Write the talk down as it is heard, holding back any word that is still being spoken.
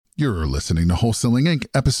You're listening to Wholesaling Inc.,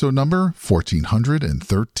 episode number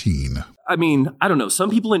 1413. I mean, I don't know.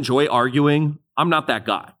 Some people enjoy arguing. I'm not that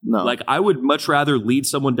guy. No. Like, I would much rather lead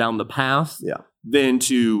someone down the path than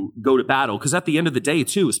to go to battle. Because at the end of the day,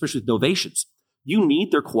 too, especially with Novations, you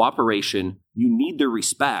need their cooperation, you need their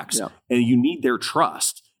respect, and you need their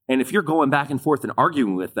trust. And if you're going back and forth and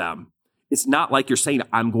arguing with them, it's not like you're saying,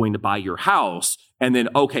 I'm going to buy your house, and then,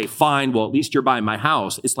 okay, fine, well, at least you're buying my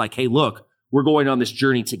house. It's like, hey, look, we're going on this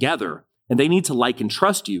journey together. And they need to like and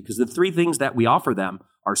trust you, because the three things that we offer them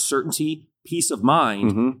are certainty, peace of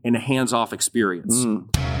mind, and a hands-off experience.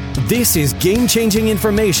 This is game-changing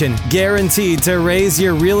information guaranteed to raise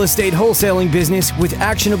your real estate wholesaling business with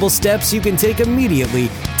actionable steps you can take immediately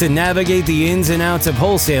to navigate the ins and outs of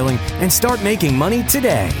wholesaling and start making money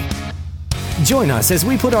today. Join us as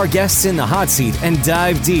we put our guests in the hot seat and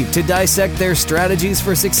dive deep to dissect their strategies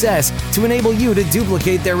for success to enable you to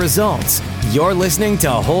duplicate their results. You're listening to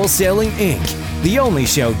Wholesaling Inc., the only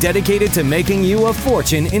show dedicated to making you a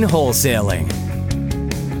fortune in wholesaling.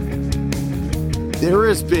 There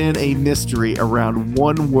has been a mystery around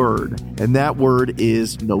one word, and that word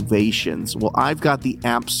is Novations. Well, I've got the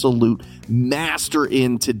absolute master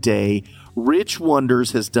in today. Rich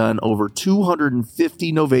Wonders has done over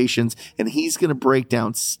 250 Novations, and he's going to break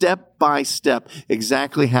down step by step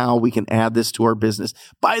exactly how we can add this to our business.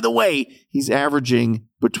 By the way, he's averaging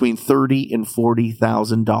between $30,000 and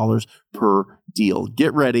 $40,000 per deal.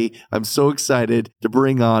 Get ready. I'm so excited to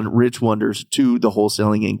bring on Rich Wonders to the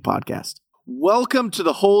Wholesaling Inc. podcast. Welcome to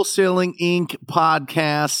the Wholesaling Inc.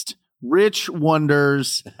 podcast, Rich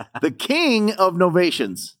Wonders, the king of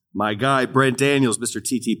Novations. My guy, Brent Daniels, Mr.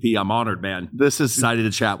 TTP, I'm honored, man. Excited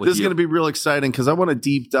to chat with you. This is going to be real exciting because I want to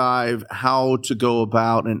deep dive how to go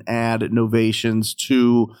about and add Novations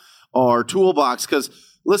to our toolbox. Because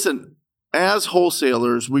listen, as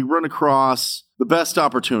wholesalers, we run across the best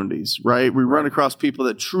opportunities, right? We run across people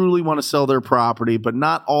that truly want to sell their property, but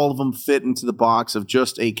not all of them fit into the box of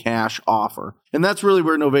just a cash offer. And that's really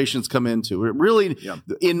where Novations come into. It really,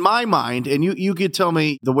 in my mind, and you could tell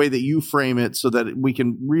me the way that you frame it so that we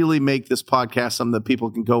can really make this podcast something that people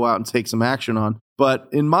can go out and take some action on. But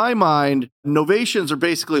in my mind, Novations are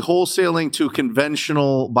basically wholesaling to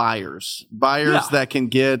conventional buyers that can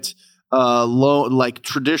get like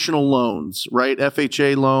traditional loans, right?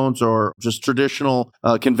 FHA loans or just traditional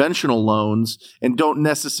conventional loans, and don't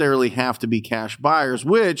necessarily have to be cash buyers,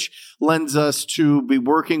 which lends us to be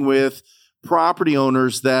working with property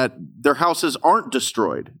owners that their houses aren't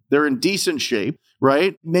destroyed. They're in decent shape,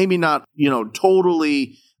 right? Maybe not,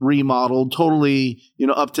 totally remodeled, totally,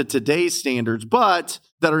 up to today's standards, but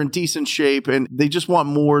that are in decent shape, and they just want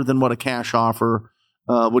more than what a cash offer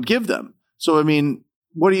would give them. So, I mean,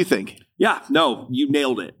 what do you think? Yeah, no, you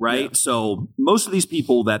nailed it, right? Yeah. So most of these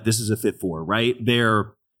people that this is a fit for, right?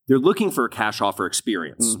 They're looking for a cash offer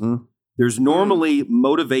experience. There's normally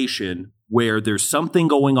motivation where there's something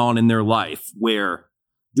going on in their life where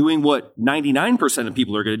doing what 99% of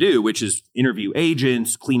people are going to do, which is interview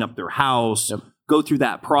agents, clean up their house, go through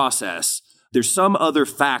that process. There's some other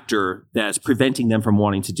factor that's preventing them from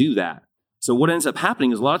wanting to do that. So what ends up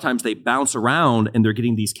happening is a lot of times they bounce around and they're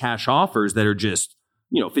getting these cash offers that are just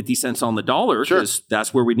 50 cents on the dollar, because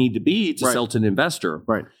that's where we need to be to sell to an investor.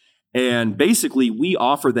 Right. And basically, we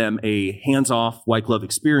offer them a hands-off white glove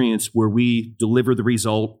experience where we deliver the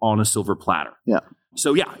result on a silver platter. Yeah.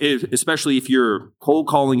 So especially if you're cold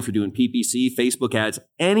calling, if you're doing PPC, Facebook ads,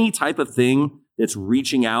 any type of thing that's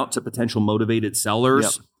reaching out to potential motivated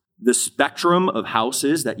sellers, the spectrum of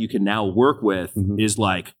houses that you can now work with is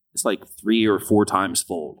it's like 3 or 4 times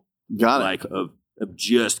fold. Got it. Like of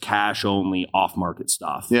just cash only off market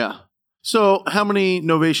stuff. Yeah. So how many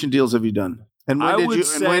Novation deals have you done? And when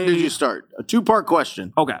did you start? A 2-part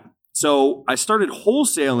question. Okay. So I started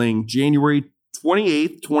wholesaling January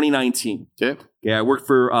 28th, 2019. Okay. Yeah, I worked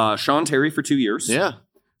for Sean Terry for 2 years. Yeah.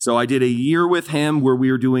 So I did a year with him where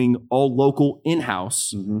we were doing all local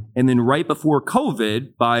in-house. And then right before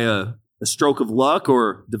COVID, by a stroke of luck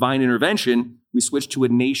or divine intervention, we switched to a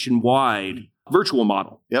nationwide virtual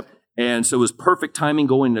model. Yep. And so it was perfect timing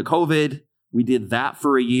going into COVID. We did that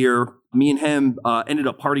for a year. Me and him ended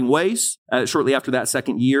up parting ways shortly after that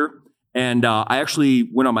second year. And I actually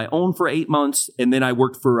went on my own for 8 months. And then I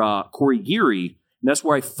worked for Corey Geary. And that's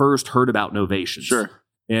where I first heard about Novations. Sure.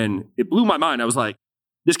 And it blew my mind. I was like,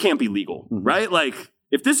 this can't be legal, right? Like,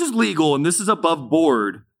 if this is legal and this is above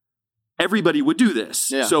board, everybody would do this.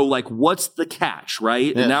 Yeah. So, what's the catch,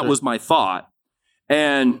 right? And that was my thought.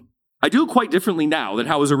 And I do it quite differently now than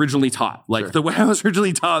how I was originally taught. The way I was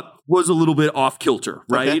originally taught was a little bit off kilter,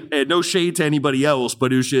 right? Okay. And no shade to anybody else,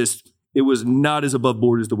 but it was not as above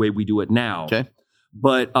board as the way we do it now. Okay.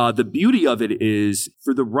 But the beauty of it is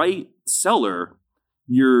for the right seller,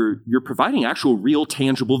 you're providing actual real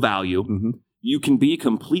tangible value. Mm-hmm. You can be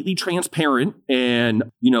completely transparent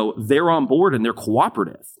and, they're on board and they're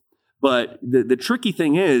cooperative. But the tricky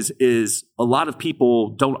thing is a lot of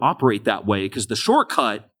people don't operate that way because the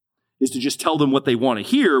shortcut is to just tell them what they want to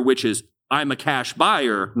hear, which is, I'm a cash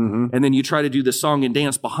buyer. Mm-hmm. And then you try to do the song and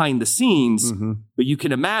dance behind the scenes. Mm-hmm. But you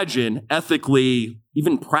can imagine ethically,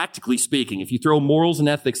 even practically speaking, if you throw morals and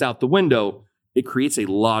ethics out the window, it creates a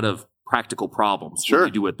lot of practical problems when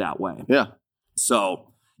you do it that way. Yeah.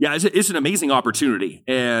 So, yeah, it's an amazing opportunity.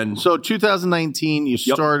 And so 2019, you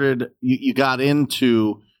started, you got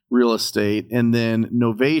into real estate, and then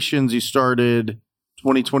Novations, you started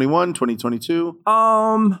 2021, 2022?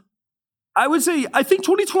 I would say, I think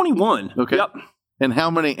 2021. Okay. Yep. And how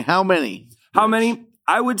many? How many?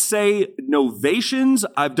 I would say Novations,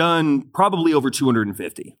 I've done probably over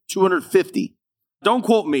 250. 250. Don't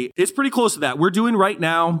quote me. It's pretty close to that. We're doing right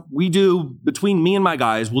now, we do, between me and my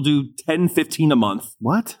guys, we'll do 10, 15 a month.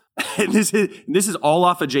 What? And this is all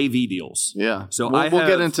off of JV deals. Yeah. So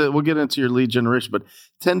we'll get into your lead generation, but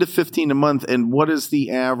 10 to 15 a month. And what is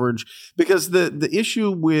the average? Because the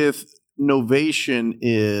issue with Novation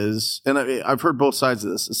is, and I've heard both sides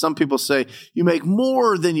of this. Some people say you make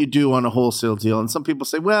more than you do on a wholesale deal. And some people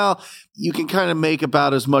say, well, you can kind of make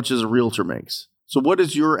about as much as a realtor makes. So what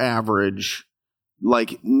is your average,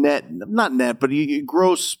 like not net, but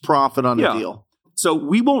gross profit on a deal? So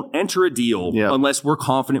we won't enter a deal unless we're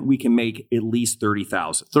confident we can make at least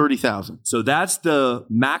 $30,000. $30,000. So that's the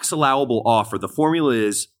max allowable offer. The formula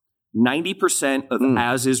is 90% of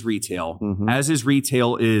as is retail. Mm-hmm. As is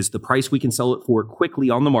retail is the price we can sell it for quickly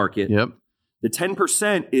on the market. Yep. The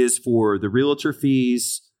 10% is for the realtor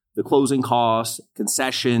fees, the closing costs,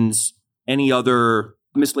 concessions, any other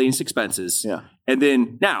miscellaneous expenses. Yeah. And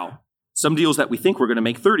then now, some deals that we think we're going to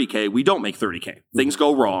make $30K, we don't make $30K. Things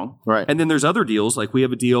go wrong. Right. And then there's other deals, like we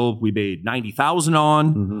have a deal we made $90,000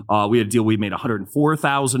 on. Mm-hmm. We had a deal we made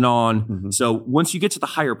 $104,000 on. Mm-hmm. So once you get to the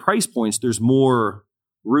higher price points, there's more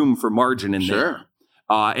room for margin in there.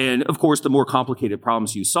 And of course, the more complicated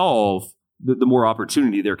problems you solve, the more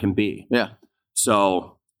opportunity there can be. Yeah.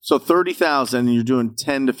 So 30,000, and you're doing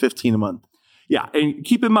 10 to 15 a month. Yeah. And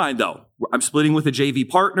keep in mind, though, I'm splitting with a JV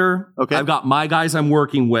partner. Okay. I've got my guys I'm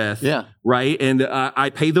working with. Yeah. Right. And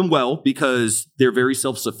I pay them well because they're very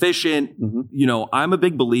self-sufficient. Mm-hmm. I'm a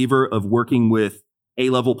big believer of working with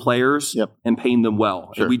A-level players and paying them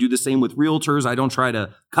well. Sure. And we do the same with realtors. I don't try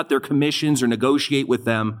to cut their commissions or negotiate with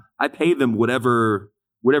them. I pay them whatever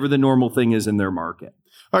the normal thing is in their market.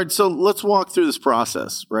 All right, so let's walk through this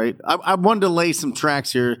process, right? I wanted to lay some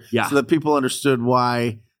tracks here so that people understood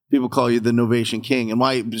why people call you the Novation King and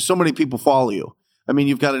why so many people follow you. I mean,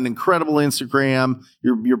 you've got an incredible Instagram.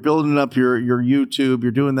 You're building up your YouTube.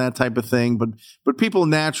 You're doing that type of thing. But people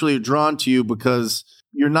naturally are drawn to you because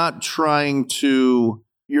you're not trying to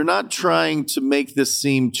make this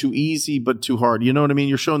seem too easy but too hard. You know what I mean?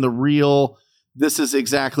 You're showing the real. This is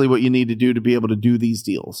exactly what you need to do to be able to do these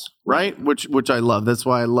deals, right? Which I love. That's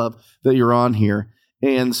why I love that you're on here.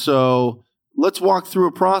 And so let's walk through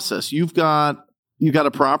a process. You got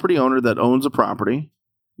a property owner that owns a property.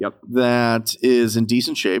 Yep. That is in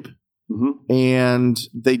decent shape. Mm-hmm. And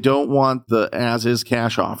they don't want the as-is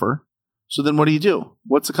cash offer. So then what do?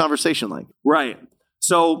 What's the conversation like? Right.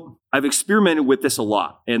 So I've experimented with this a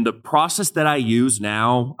lot. And the process that I use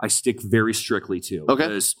now, I stick very strictly to. Okay.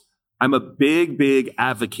 Because I'm a big, big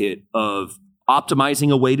advocate of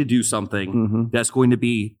optimizing a way to do something that's going to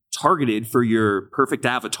be targeted for your perfect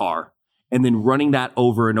avatar and then running that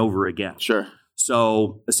over and over again. Sure.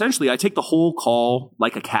 So essentially, I take the whole call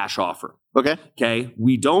like a cash offer. Okay. Okay.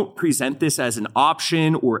 We don't present this as an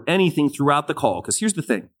option or anything throughout the call. Because here's the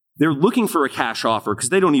thing. They're looking for a cash offer because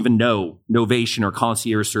they don't even know Novation or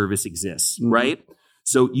concierge service exists, right?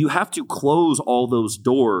 So you have to close all those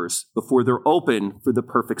doors before they're open for the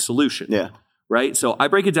perfect solution. Yeah. Right. So I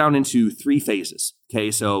break it down into 3 phases. Okay.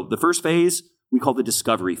 So the first phase we call the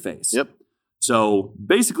discovery phase. Yep. So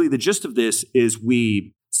basically the gist of this is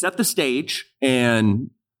we set the stage and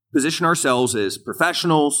position ourselves as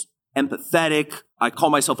professionals, empathetic. I call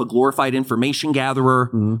myself a glorified information gatherer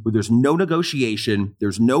where there's no negotiation.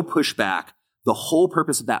 There's no pushback. The whole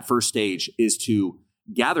purpose of that first stage is to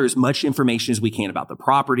gather as much information as we can about the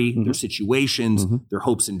property, their situations, their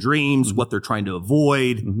hopes and dreams, what they're trying to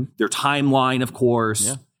avoid, their timeline, of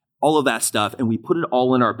course, all of that stuff. And we put it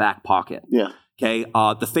all in our back pocket. Yeah. Okay.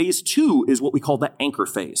 The phase 2 is what we call the anchor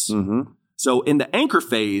phase. So in the anchor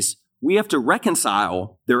phase, we have to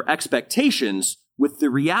reconcile their expectations with the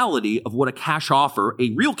reality of what a cash offer,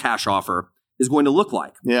 a real cash offer, is going to look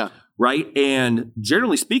like. Yeah. right? And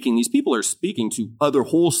generally speaking, these people are speaking to other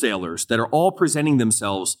wholesalers that are all presenting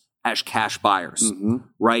themselves as cash buyers,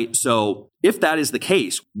 right? So if that is the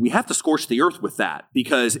case, we have to scorch the earth with that,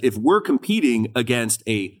 because if we're competing against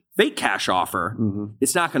a fake cash offer,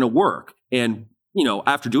 it's not going to work. And, you know,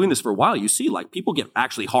 after doing this for a while, you see like people get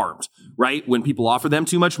actually harmed, right? When people offer them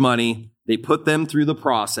too much money, they put them through the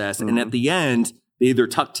process. And at the end, they either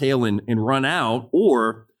tuck tail and run out,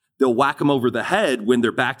 or they'll whack them over the head when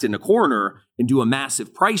they're backed in a corner and do a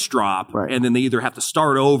massive price drop. Right. And then they either have to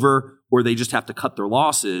start over or they just have to cut their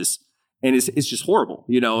losses. And it's just horrible,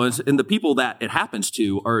 you know, and the people that it happens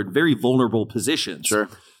to are in very vulnerable positions. Sure.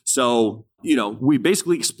 So, you know, we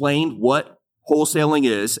basically explained what wholesaling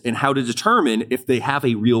is and how to determine if they have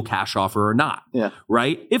a real cash offer or not. Yeah.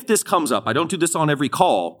 Right? If this comes up, I don't do this on every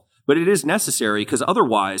call, but it is necessary, because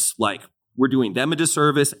otherwise, like, we're doing them a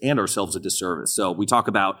disservice and ourselves a disservice. So we talk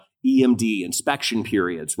about EMD, inspection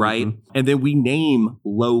periods, right? And then we name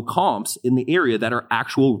low comps in the area that are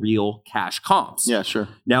actual real cash comps. Yeah, sure.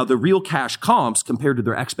 Now, the real cash comps compared to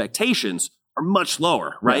their expectations are much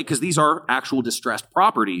lower, right? Because these are actual distressed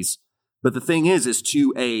properties. But the thing is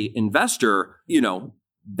to a investor, you know,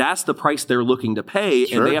 that's the price they're looking to pay,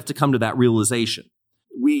 and they have to come to that realization.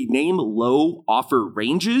 We name low offer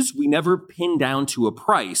ranges. We never pin down to a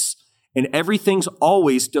price, and everything's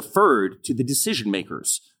always deferred to the decision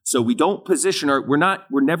makers. So we don't position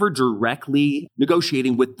we're never directly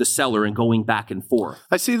negotiating with the seller and going back and forth.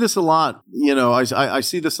 I see this a lot. You know, I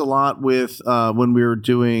see this a lot with when we were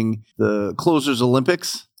doing the Closers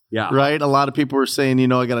Olympics. Yeah. Right. A lot of people were saying, you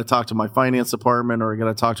know, I got to talk to my finance department, or I got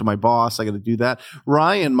to talk to my boss. I got to do that.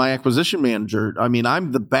 Ryan, my acquisition manager, I mean,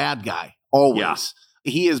 I'm the bad guy always.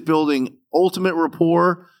 Yeah. He is building ultimate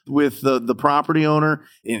rapport with the property owner.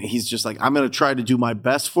 And he's just like, I'm going to try to do my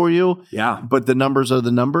best for you. Yeah. But the numbers are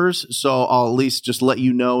the numbers. So I'll at least just let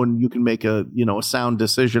you know, and you can make a sound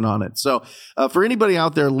decision on it. So for anybody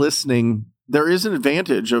out there listening, there is an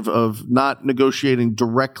advantage of not negotiating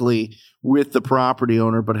directly with the property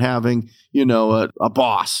owner, but having, a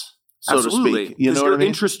boss, so Absolutely. to speak. You know your what I mean?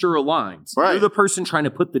 interests are aligned. Right. You're the person trying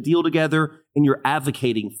to put the deal together, and you're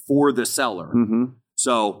advocating for the seller.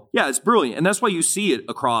 So, yeah, it's brilliant. And that's why you see it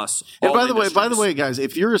across all industries. By the way, guys,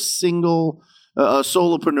 if you're a single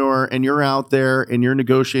solopreneur and you're out there and you're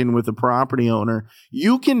negotiating with a property owner,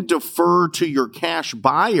 you can defer to your cash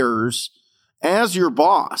buyers as your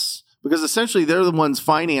boss, because essentially they're the ones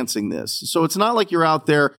financing this. So it's not like you're out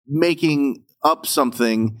there making up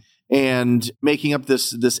something and making up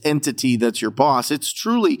this entity that's your boss. It's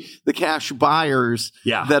truly the cash buyers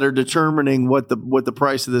that are determining what the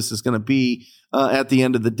price of this is going to be at the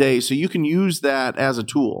end of the day. So you can use that as a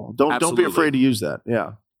tool. Don't be afraid to use that.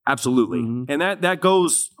 Yeah, absolutely. And that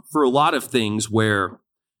goes for a lot of things where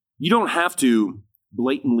you don't have to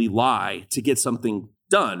blatantly lie to get something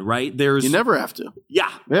done, right? You never have to. Yeah.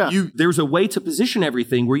 There's a way to position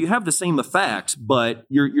everything where you have the same effect, but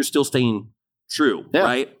you're still staying true,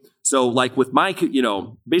 right? So like with Mike,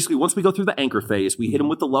 basically once we go through the anchor phase, we hit them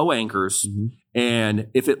with the low anchors. And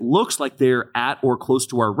if it looks like they're at or close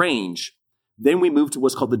to our range, then we move to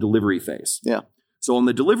what's called the delivery phase. Yeah. So in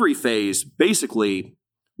the delivery phase, basically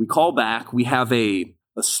we call back, we have a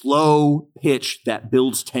slow pitch that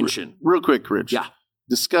builds tension. Real quick, Rich. Yeah.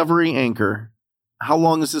 Discovery anchor. How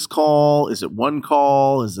long is this call? Is it one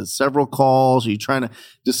call? Is it several calls? Are you trying to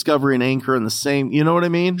discover an anchor in the same? You know what I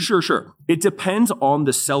mean? Sure. It depends on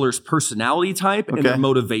the seller's personality type and their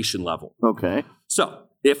motivation level. Okay. So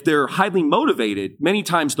if they're highly motivated, many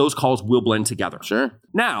times those calls will blend together. Sure.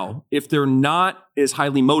 Now, if they're not as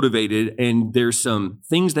highly motivated and there's some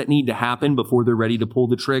things that need to happen before they're ready to pull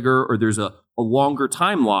the trigger, or there's a longer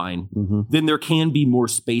timeline, then there can be more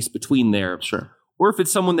space between there. Sure. Or if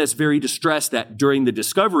it's someone that's very distressed that during the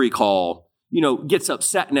discovery call, gets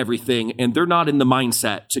upset and everything, and they're not in the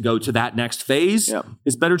mindset to go to that next phase,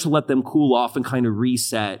 it's better to let them cool off and kind of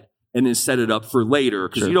reset and then set it up for later,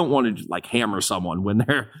 because you don't want to like hammer someone when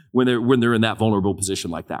they're in that vulnerable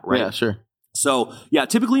position like that, right? Yeah, sure. So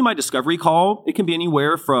typically my discovery call, it can be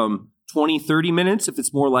anywhere from 20, 30 minutes if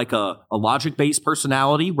it's more like a logic-based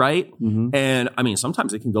personality, right? And I mean,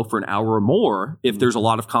 sometimes it can go for an hour or more if there's a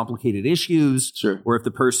lot of complicated issues, or if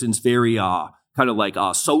the person's very kind of like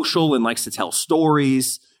social and likes to tell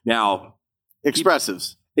stories. Now,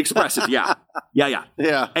 expressive, yeah.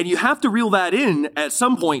 And you have to reel that in at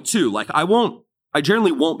some point too. Like I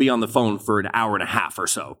generally won't be on the phone for an hour and a half or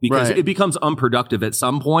so, because it becomes unproductive at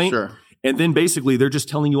some point. Sure. And then basically they're just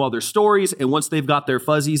telling you all their stories. And once they've got their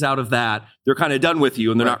fuzzies out of that, they're kind of done with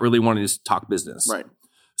you and they're not really wanting to talk business. Right.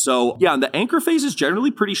 So and the anchor phase is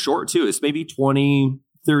generally pretty short too. It's maybe 20,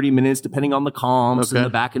 30 minutes, depending on the comps and the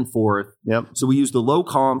back and forth. Yep. So we use the low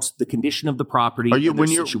comps, the condition of the property, and the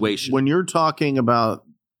situation. When you're talking about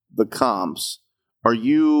the comps, are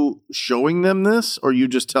you showing them this, or are you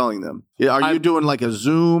just telling them? Are you doing like a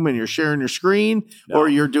Zoom and you're sharing your screen, or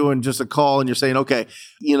you're doing just a call and you're saying, okay,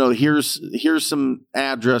 here's some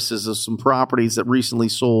addresses of some properties that recently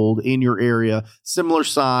sold in your area, similar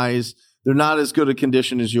size. They're not as good a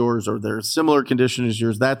condition as yours, or they're similar condition as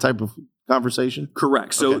yours, that type of conversation?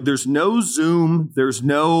 Correct. So there's no Zoom. There's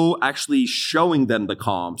no actually showing them the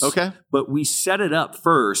comps. Okay. But we set it up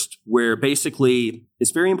first where basically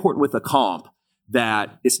it's very important with a comp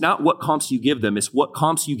that it's not what comps you give them, it's what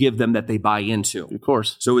comps you give them that they buy into. Of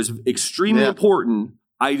course. So it's extremely important.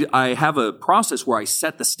 I have a process where I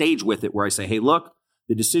set the stage with it, where I say, hey, look,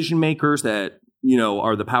 the decision makers that,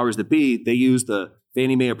 are the powers that be, they use the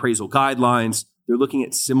Fannie Mae appraisal guidelines. They're looking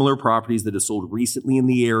at similar properties that have sold recently in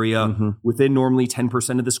the area within normally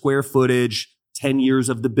 10% of the square footage, 10 years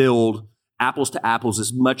of the build, apples to apples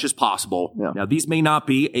as much as possible. Yeah. Now, these may not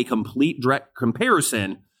be a complete direct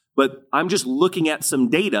comparison, but I'm just looking at some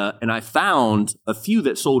data and I found a few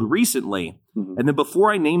that sold recently. And then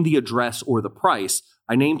before I name the address or the price,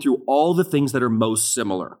 I name through all the things that are most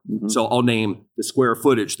similar. So I'll name the square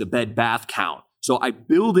footage, the bed bath count. So I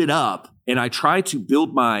build it up and I try to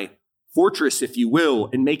build my fortress, if you will,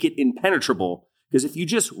 and make it impenetrable. Because if you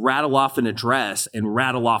just rattle off an address and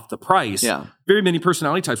rattle off the price, very many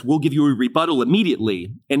personality types will give you a rebuttal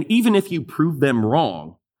immediately. And even if you prove them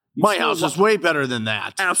wrong, my house is way better than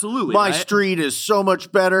that. Absolutely. My street is so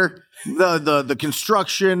much better. The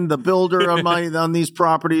construction, the builder on these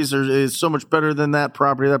properties is so much better than that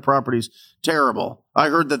property. That property's terrible. I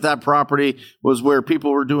heard that property was where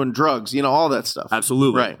people were doing drugs, all that stuff.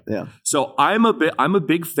 Absolutely. Right. Yeah. So I'm a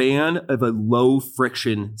big fan of a low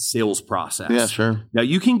friction sales process. Yeah, sure. Now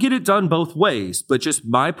you can get it done both ways, but just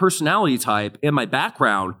my personality type and my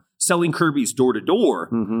background, selling Kirby's door to door,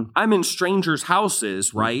 I'm in strangers'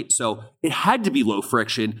 houses, right? So it had to be low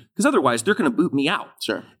friction because otherwise they're going to boot me out.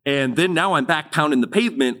 Sure. And then now I'm back pounding the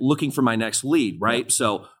pavement looking for my next lead, right? Yeah.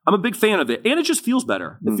 So I'm a big fan of it. And it just feels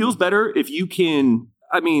better. It feels better if you can,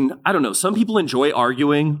 I don't know. Some people enjoy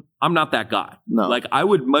arguing. I'm not that guy. No. Like I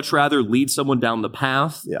would much rather lead someone down the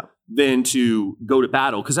path than to go to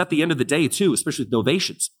battle. Because at the end of the day too, especially with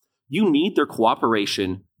Novations, you need their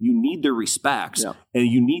cooperation, you need their respect, and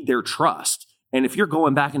you need their trust. And if you're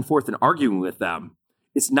going back and forth and arguing with them,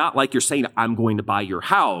 it's not like you're saying, I'm going to buy your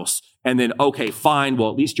house, and then, okay, fine, well,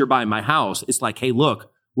 at least you're buying my house. It's like, hey,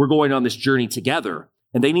 look, we're going on this journey together.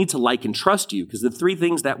 And they need to like and trust you because the three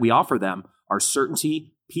things that we offer them are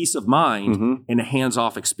certainty, peace of mind, and a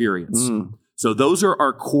hands-off experience. So those are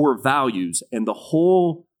our core values. And the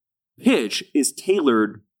whole pitch is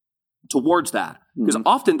tailored towards that. Because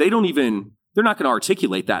often they're not going to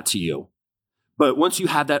articulate that to you. But once you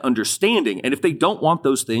have that understanding, and if they don't want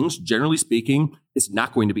those things, generally speaking, it's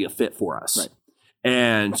not going to be a fit for us. Right.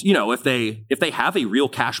 And, if they have a real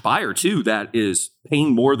cash buyer too, that is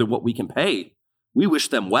paying more than what we can pay, we wish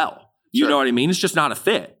them well. You know what I mean? It's just not a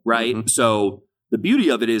fit, right? So the beauty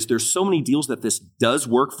of it is there's so many deals that this does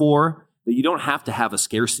work for that you don't have to have a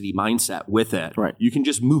scarcity mindset with it. Right. You can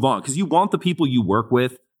just move on because you want the people you work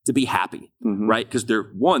with to be happy, right? Because they're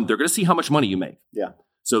going to see how much money you make. Yeah.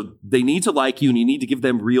 So they need to like you and you need to give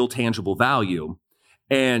them real tangible value.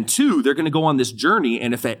 And two, they're going to go on this journey.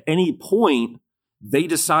 And if at any point they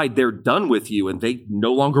decide they're done with you and they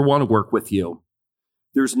no longer want to work with you,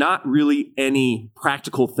 there's not really any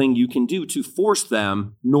practical thing you can do to force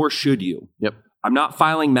them, nor should you. Yep. I'm not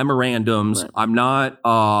filing memorandums. Right. I'm not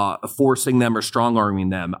forcing them or strong-arming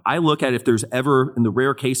them. I look at if there's ever, in the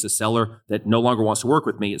rare case, a seller that no longer wants to work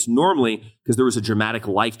with me, it's normally because there was a dramatic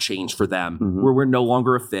life change for them where we're no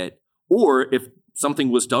longer a fit. Or if something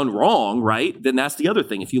was done wrong, right, then that's the other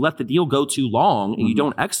thing. If you let the deal go too long and you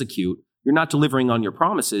don't execute, you're not delivering on your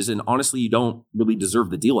promises. And honestly, you don't really deserve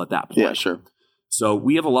the deal at that point. Yeah, sure. So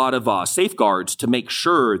we have a lot of safeguards to make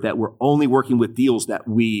sure that we're only working with deals that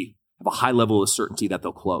we have a high level of certainty that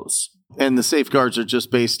they'll close. And the safeguards are just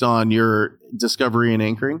based on your discovery and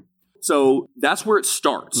anchoring? So that's where it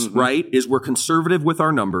starts, right? Is we're conservative with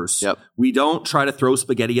our numbers. Yep. We don't try to throw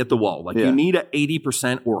spaghetti at the wall. Like you need an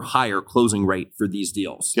 80% or higher closing rate for these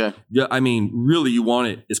deals. Okay. Yeah, really you want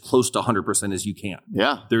it as close to 100% as you can.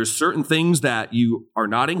 Yeah. There's certain things that you are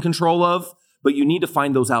not in control of, but you need to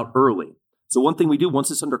find those out early. So one thing we do once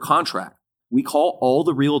it's under contract, we call all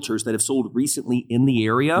the realtors that have sold recently in the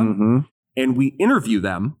area and we interview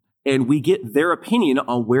them and we get their opinion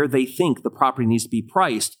on where they think the property needs to be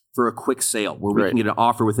priced for a quick sale where we can get an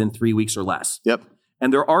offer within 3 weeks or less. Yep.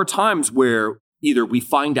 And there are times where either we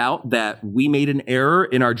find out that we made an error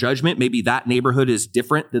in our judgment, maybe that neighborhood is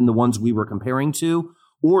different than the ones we were comparing to,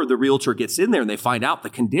 or the realtor gets in there and they find out the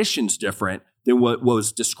condition's different than what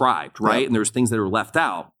was described, right? Yep. And there's things that are left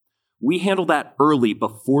out. We handle that early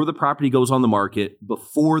before the property goes on the market,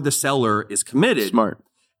 before the seller is committed. Smart.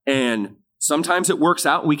 And sometimes it works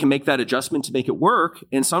out. We can make that adjustment to make it work.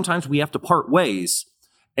 And sometimes we have to part ways.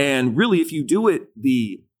 And really, if you do it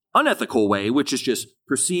the unethical way, which is just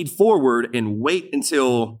proceed forward and wait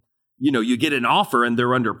until, you get an offer and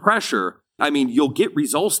they're under pressure. I mean, you'll get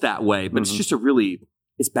results that way, but it's just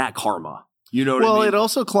it's bad karma. You know what I mean? Well, it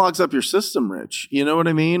also clogs up your system, Rich. You know what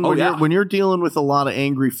I mean? When you're dealing with a lot of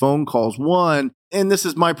angry phone calls, one, and this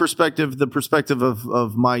is my perspective, the perspective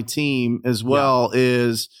of my team as well,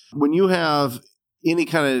 is when you have any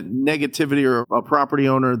kind of negativity or a property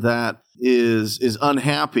owner that is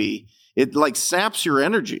unhappy, it like saps your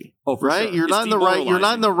energy. Oh, for right? sure. You're not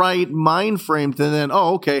in the right mind frame to then,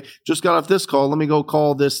 okay, just got off this call. Let me go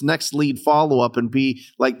call this next lead follow-up and be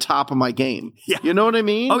like top of my game. Yeah. You know what I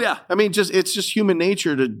mean? Oh, yeah. I mean, it's just human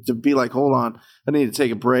nature to be like, hold on, I need to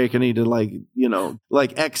take a break. I need to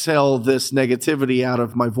exhale this negativity out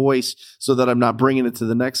of my voice so that I'm not bringing it to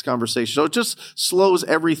the next conversation. So it just slows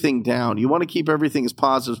everything down. You want to keep everything as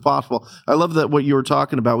positive as possible. I love that what you were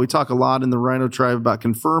talking about. We talk a lot in the Rhino Tribe about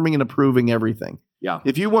confirming and approving everything. Yeah.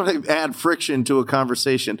 If you want to add friction to a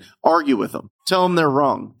conversation, argue with them. Tell them they're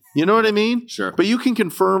wrong. You know what I mean? Sure. But you can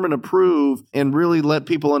confirm and approve and really let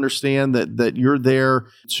people understand that you're there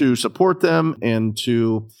to support them and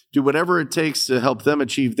to do whatever it takes to help them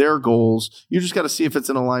achieve their goals. You just got to see if it's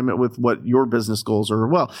in alignment with what your business goals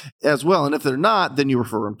are as well. And if they're not, then you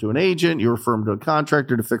refer them to an agent, you refer them to a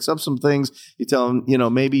contractor to fix up some things. You tell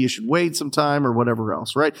them, maybe you should wait some time or whatever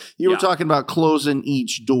else, right? You were talking about closing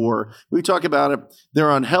each door. We talk about it.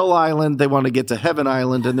 They're on Hell Island. They want to get to Heaven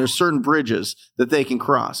Island, and there's certain bridges that they can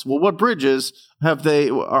cross. Well, what bridges are they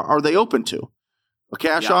open to? A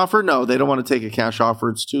cash offer? No, they don't want to take a cash offer.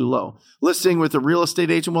 It's too low. Listing with a real estate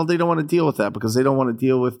agent? Well, they don't want to deal with that because they don't want to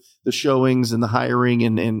deal with the showings and the hiring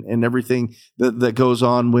and everything that goes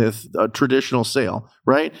on with a traditional sale,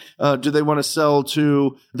 right? Do they want to sell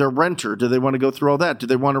to their renter? Do they want to go through all that? Do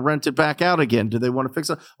they want to rent it back out again? Do they want to fix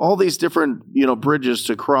it? All these different, bridges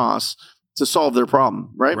to cross to solve their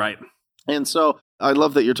problem, right? Right. And so I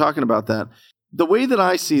love that you're talking about that. The way that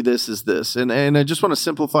I see this is this, and I just want to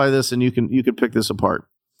simplify this, and you can pick this apart.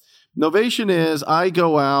 Novation is I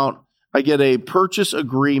go out, I get a purchase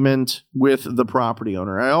agreement with the property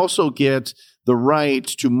owner. I also get the right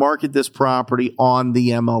to market this property on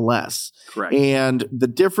the MLS. Correct. And the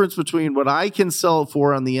difference between what I can sell it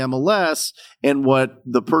for on the MLS and what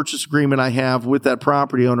the purchase agreement I have with that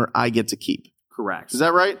property owner, I get to keep. Correct. Is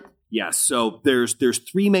that right? Yes. So there's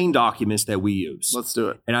three main documents that we use. Let's do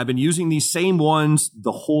it. And I've been using these same ones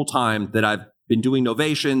the whole time that I've been doing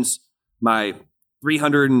Novations. My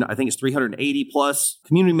 380 plus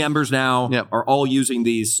community members now are all using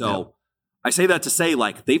these. So I say that to say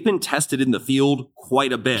they've been tested in the field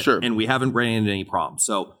quite a bit. Sure. And we haven't ran into any problems.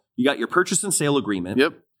 So you got your purchase and sale agreement.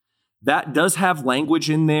 Yep. That does have language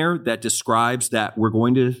in there that describes that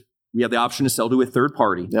we have the option to sell to a third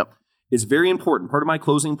party. Yep. It's very important. Part of my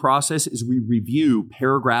closing process is we review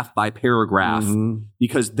paragraph by paragraph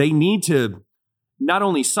because they need to not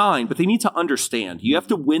only sign, but they need to understand. You have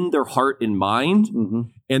to win their heart and mind,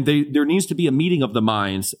 and there needs to be a meeting of the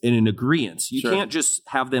minds and an agreement. You can't just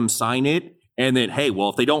have them sign it and then, hey, well,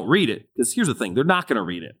 if they don't read it, because here's the thing, they're not going to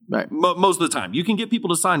read it. Right. Most of the time. You can get people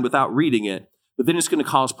to sign without reading it, but then it's going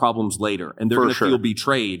to cause problems later, and they're going to feel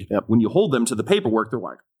betrayed. Yep. When you hold them to the paperwork, they're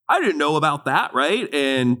like, I didn't know about that, right?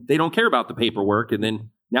 And they don't care about the paperwork. And then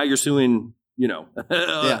now you're suing,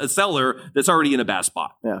 a seller that's already in a bad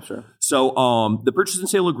spot. Yeah, sure. So the purchase and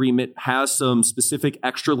sale agreement has some specific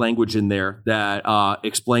extra language in there that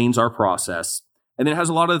explains our process. And then it has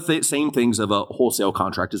a lot of the same things of a wholesale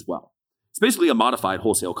contract as well. It's basically a modified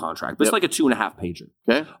wholesale contract, but it's like a 2.5 pager.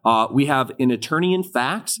 Okay. We have an attorney in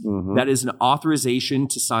fact that is an authorization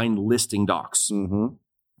to sign listing docs.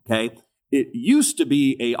 Okay. It used to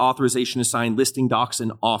be a authorization to sign listing docs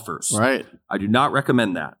and offers. Right. I do not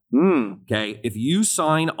recommend that. Okay. If you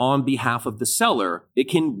sign on behalf of the seller, it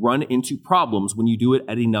can run into problems when you do it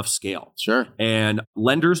at enough scale. Sure. And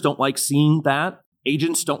lenders don't like seeing that.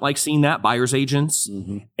 Agents don't like seeing that, buyer's agents.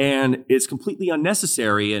 And it's completely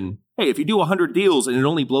unnecessary. And hey, if you do 100 deals and it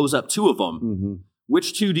only blows up 2 of them,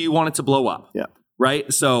 which 2 do you want it to blow up? Yeah.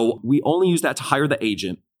 Right. So we only use that to hire the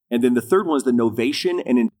agent. And then the third one is the novation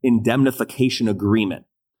and indemnification agreement.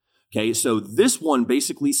 Okay, so this one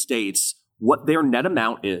basically states what their net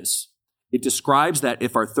amount is. It describes that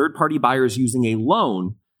if our third-party buyer is using a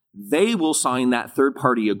loan, they will sign that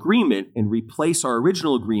third-party agreement and replace our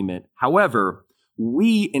original agreement. However,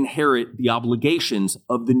 we inherit the obligations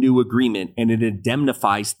of the new agreement, and it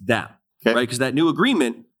indemnifies them, right? Because that new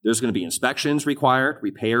agreement, there's going to be inspections required,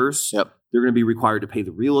 repairs. Yep. They're going to be required to pay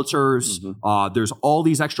the realtors. There's all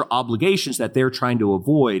these extra obligations that they're trying to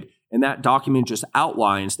avoid. And that document just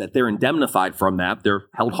outlines that they're indemnified from that. They're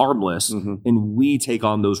held harmless, and we take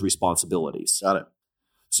on those responsibilities. Got it.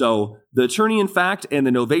 So the attorney in fact and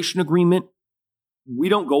the novation agreement, we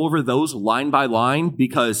don't go over those line by line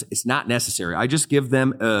because it's not necessary. I just give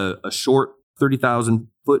them a short 30,000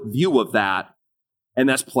 foot view of that, and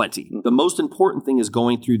that's plenty. The most important thing is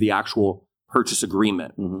going through the actual purchase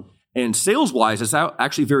agreement. And sales-wise, it's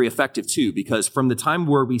actually very effective too, because from the time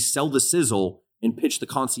where we sell the sizzle and pitch the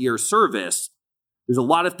concierge service, there's a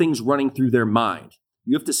lot of things running through their mind.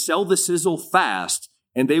 You have to sell the sizzle fast,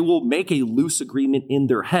 and they will make a loose agreement in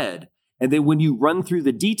their head. And then when you run through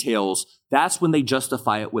the details, that's when they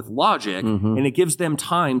justify it with logic, and it gives them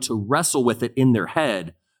time to wrestle with it in their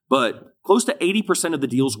head. But close to 80% of the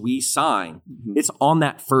deals we sign, it's on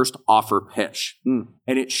that first offer pitch. And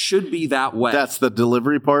it should be that way. That's the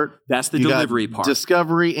delivery part? That's the delivery part.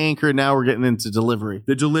 Discovery, anchor, now we're getting into delivery.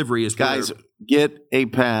 The delivery is Guys, get a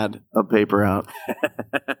pad of paper out.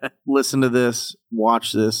 Listen to this.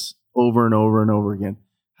 Watch this over and over and over again.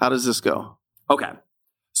 How does this go? Okay.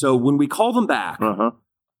 So when we call them back,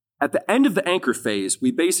 at the end of the anchor phase,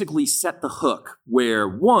 we basically set the hook where,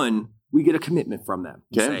 one, we get a commitment from them.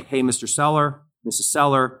 We say, hey, Mr. Seller, Mrs.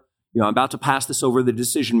 Seller, I'm about to pass this over to the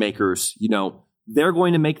decision makers. They're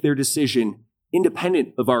going to make their decision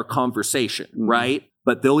independent of our conversation, right?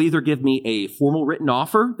 But they'll either give me a formal written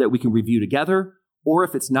offer that we can review together, or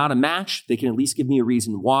if it's not a match, they can at least give me a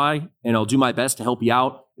reason why, and I'll do my best to help you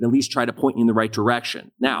out and at least try to point you in the right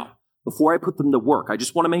direction. Now, before I put them to work, I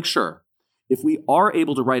just want to make sure if we are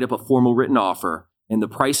able to write up a formal written offer and the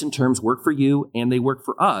price and terms work for you and they work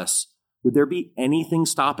for us, would there be anything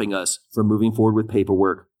stopping us from moving forward with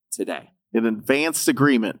paperwork today? An advanced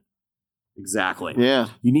agreement. Exactly. Yeah.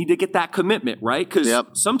 You need to get that commitment, right? Because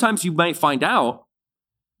sometimes you might find out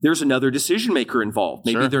there's another decision maker involved.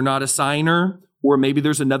 Maybe they're not a signer, or maybe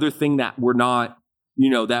there's another thing that we're not,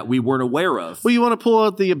 that we weren't aware of. Well, you want to pull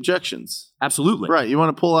out the objections. Absolutely. Right. You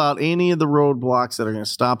want to pull out any of the roadblocks that are going to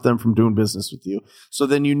stop them from doing business with you. So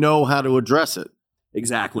then you know how to address it.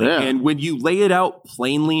 Exactly. Yeah. And when you lay it out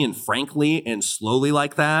plainly and frankly and slowly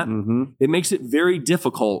like that, it makes it very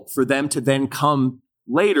difficult for them to then come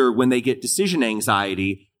later when they get decision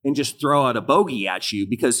anxiety and just throw out a bogey at you.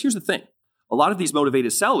 Because here's the thing. A lot of these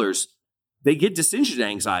motivated sellers, they get decision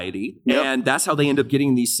anxiety, and that's how they end up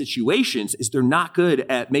getting these situations is they're not good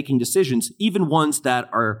at making decisions, even ones that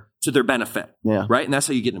are to their benefit. Yeah. Right. And that's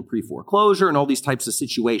how you get in pre-foreclosure and all these types of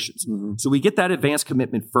situations. So we get that advanced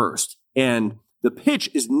commitment first. And the pitch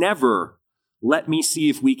is never, let me see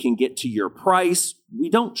if we can get to your price. We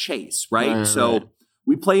don't chase, right?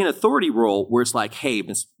 We play an authority role where it's like, hey,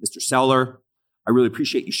 Mr. Seller, I really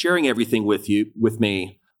appreciate you sharing everything with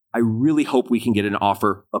me. I really hope we can get an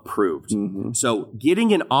offer approved. So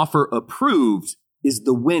getting an offer approved is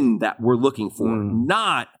the win that we're looking for,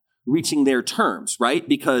 not reaching their terms, right?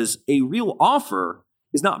 Because a real offer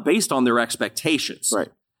is not based on their expectations. Right.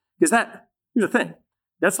 Because here's the thing.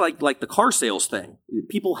 That's like the car sales thing.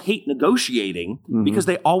 People hate negotiating because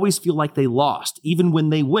they always feel like they lost, even when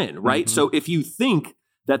they win, right? So if you think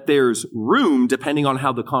that there's room, depending on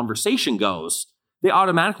how the conversation goes, they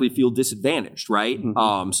automatically feel disadvantaged, right?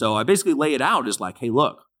 So I basically lay it out as like, hey,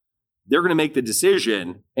 look, they're going to make the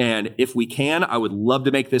decision. And if we can, I would love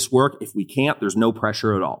to make this work. If we can't, there's no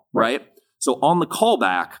pressure at all, right? So on the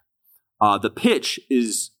callback, the pitch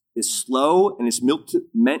is slow and it's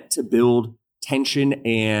meant to build tension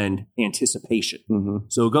and anticipation.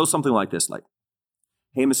 So it goes something like this, like,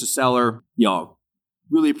 hey, Mr. Seller,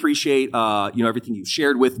 really appreciate, everything you've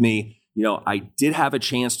shared with me. I did have a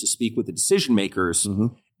chance to speak with the decision makers,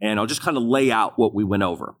 and I'll just kind of lay out what we went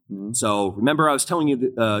over. So remember, I was telling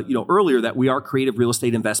you, earlier that we are a creative real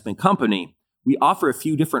estate investment company. We offer a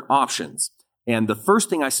few different options, and the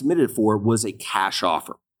first thing I submitted for was a cash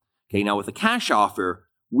offer. Okay, now with a cash offer,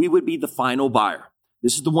 we would be the final buyer.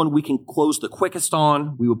 This is the one we can close the quickest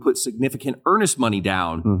on. We would put significant earnest money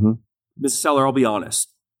down. Mrs. Seller, I'll be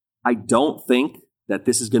honest. I don't think that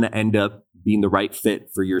this is going to end up being the right fit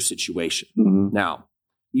for your situation. Now,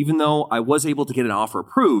 even though I was able to get an offer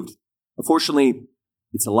approved, unfortunately,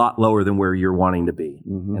 it's a lot lower than where you're wanting to be.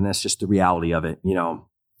 And that's just the reality of it.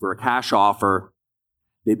 For a cash offer,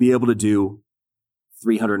 they'd be able to do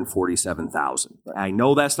 $347,000. I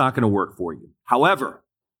know that's not going to work for you. However,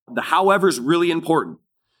 the however is really important,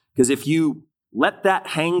 because if you let that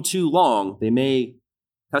hang too long, they may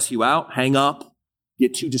cuss you out, hang up,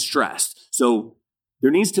 get too distressed. So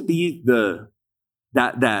there needs to be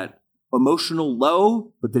that emotional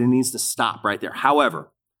low, but then it needs to stop right there.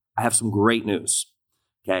 However, I have some great news.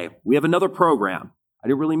 Okay, we have another program. I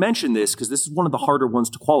didn't really mention this because this is one of the harder ones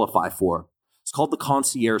to qualify for. It's called the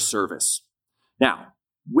concierge service. Now,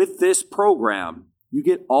 with this program, you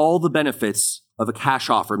get all the benefits of a cash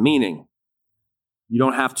offer, meaning you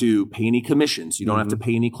don't have to pay any commissions. You don't have to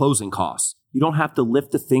pay any closing costs. You don't have to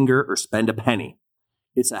lift a finger or spend a penny.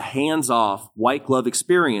 It's a hands-off, white glove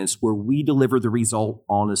experience where we deliver the result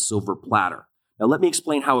on a silver platter. Now, let me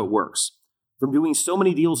explain how it works. From doing so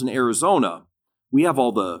many deals in Arizona, we have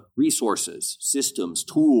all the resources, systems,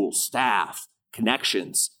 tools, staff,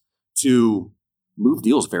 connections to move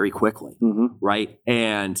deals very quickly, right?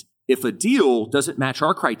 And if a deal doesn't match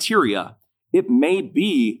our criteria, it may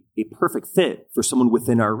be a perfect fit for someone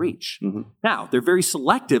within our reach. Now, they're very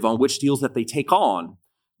selective on which deals that they take on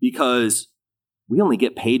because we only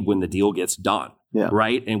get paid when the deal gets done,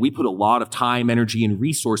 right? And we put a lot of time, energy, and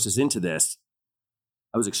resources into this.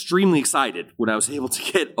 I was extremely excited when I was able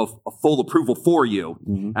to get a full approval for you.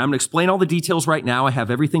 I'm going to explain all the details right now. I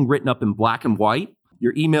have everything written up in black and white.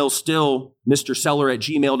 Your email's still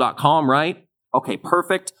mrseller@gmail.com, right? Okay,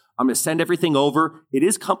 perfect. I'm going to send everything over. It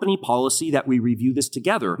is company policy that we review this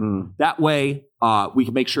together. That way, we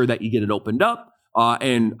can make sure that you get it opened up,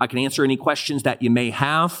 and I can answer any questions that you may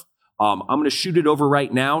have. I'm going to shoot it over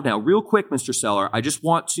right now. Now, real quick, Mr. Seller, I just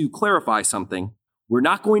want to clarify something. We're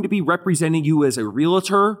not going to be representing you as a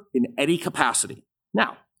realtor in any capacity.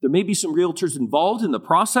 Now, there may be some realtors involved in the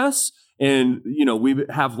process, and we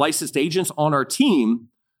have licensed agents on our team.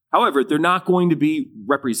 However, they're not going to be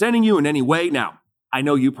representing you in any way. Now, I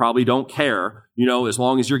know you probably don't care, as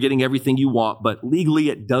long as you're getting everything you want, but legally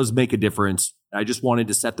it does make a difference. I just wanted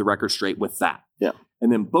to set the record straight with that. Yeah.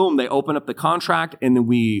 And then boom, they open up the contract and then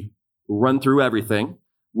we run through everything.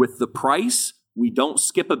 With the price, we don't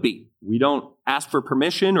skip a beat. We don't ask for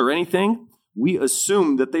permission or anything. We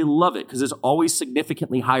assume that they love it because it's always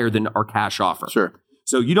significantly higher than our cash offer. Sure.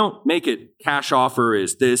 So you don't make it cash offer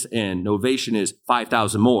is this and Novation is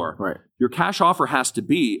 5,000 more. Right. Your cash offer has to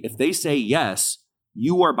be, if they say yes,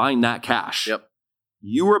 you are buying that cash. Yep.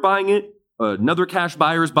 You are buying it. Another cash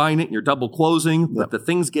buyer is buying it. And you're double closing, but the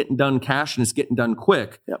thing's getting done cash and it's getting done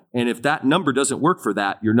quick. Yep. And if that number doesn't work for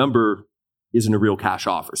that, your number isn't a real cash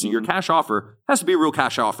offer. So your cash offer has to be a real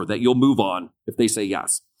cash offer that you'll move on if they say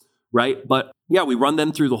yes. Right. But yeah, we run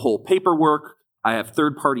them through the whole paperwork. I have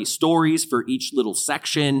third-party stories for each little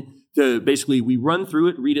section to basically, we run through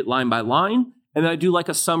it, read it line by line. And then I do like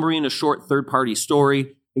a summary and a short third-party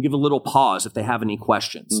story and give a little pause if they have any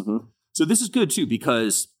questions. So this is good too,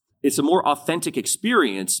 because it's a more authentic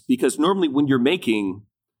experience, because normally when you're making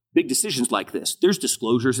big decisions like this, there's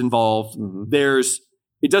disclosures involved.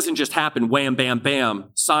 It doesn't just happen, wham, bam,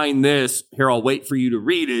 bam, sign this, here, I'll wait for you to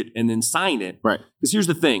read it and then sign it. Right. Because here's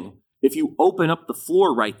the thing. If you open up the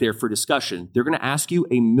floor right there for discussion, they're going to ask you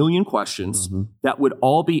a million questions that would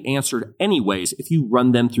all be answered anyways if you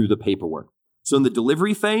run them through the paperwork. So in the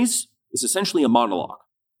delivery phase, it's essentially a monologue.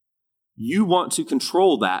 You want to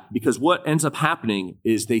control that, because what ends up happening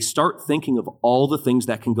is they start thinking of all the things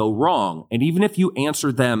that can go wrong. And even if you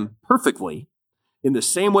answer them perfectly, in the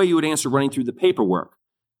same way you would answer running through the paperwork,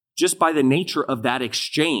 just by the nature of that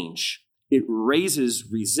exchange, it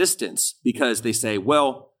raises resistance, because they say,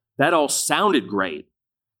 well, that all sounded great,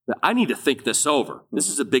 but I need to think this over. This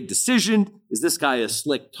is a big decision. Is this guy a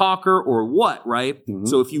slick talker or what, right?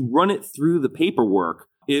 So if you run it through the paperwork,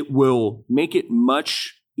 it will make it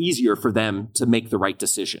much easier for them to make the right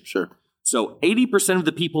decision. Sure. So 80% of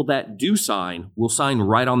the people that do sign will sign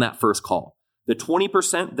right on that first call. The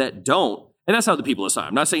 20% that don't, and that's how the people that sign.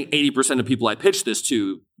 I'm not saying 80% of people I pitch this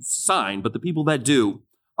to sign, but the people that do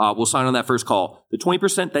will sign on that first call. The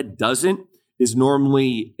 20% that doesn't is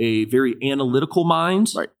normally a very analytical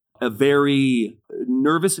mind, right, a very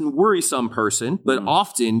nervous and worrisome person, but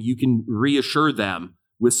often you can reassure them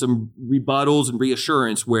with some rebuttals and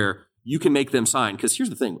reassurance where you can make them sign. Because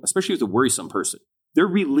here's the thing, especially with a worrisome person, they're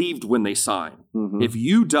relieved when they sign. If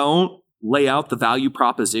you don't lay out the value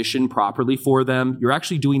proposition properly for them, you're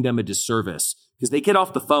actually doing them a disservice, because they get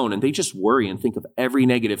off the phone and they just worry and think of every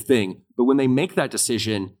negative thing. But when they make that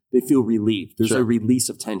decision, they feel relieved. There's a release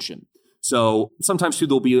of tension. So sometimes too,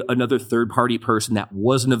 there'll be another third-party person that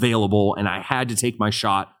wasn't available and I had to take my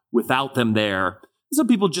shot without them there. Some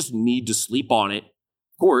people just need to sleep on it.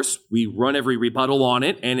 Of course, we run every rebuttal on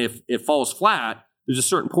it, and if it falls flat, there's a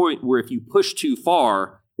certain point where if you push too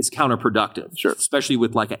far, it's counterproductive. Sure. Especially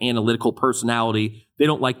with like an analytical personality. They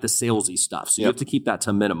don't like the salesy stuff. So you have to keep that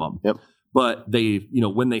to a minimum. Yep. But they,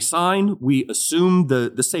 when they sign, we assume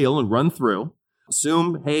the sale and run through.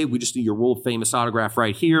 Assume, hey, we just need your world famous autograph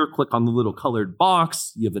right here. Click on the little colored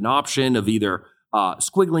box. You have an option of either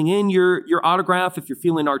squiggling in your autograph if you're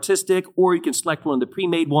feeling artistic, or you can select one of the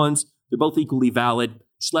pre-made ones. They're both equally valid.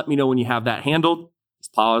 Just let me know when you have that handled.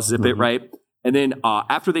 Just pause, zip it, right? And then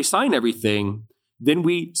after they sign everything, then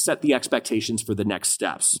we set the expectations for the next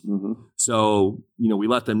steps. So, we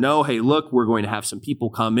let them know, hey, look, we're going to have some people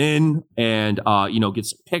come in and, get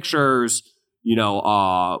some pictures.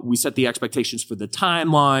 We set the expectations for the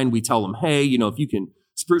timeline. We tell them, hey, if you can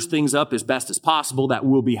spruce things up as best as possible, that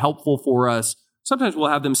will be helpful for us. Sometimes we'll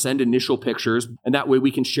have them send initial pictures, and that way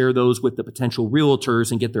we can share those with the potential realtors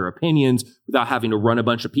and get their opinions without having to run a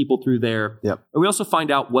bunch of people through there. Yep. And we also find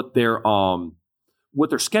out what their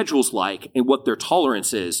schedule's like and what their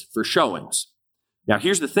tolerance is for showings. Now,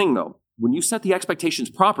 here's the thing, though. When you set the expectations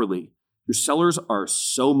properly, your sellers are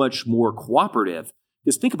so much more cooperative.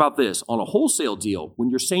 Because think about this. On a wholesale deal, when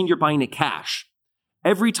you're saying you're buying it cash,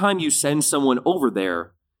 every time you send someone over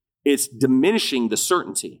there, it's diminishing the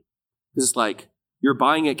certainty. Because it's like, you're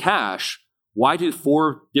buying it cash. Why do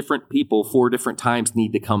 4 different people 4 different times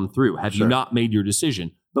need to come through? Have you not made your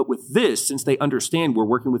decision? But with this, since they understand we're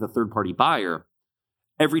working with a third-party buyer,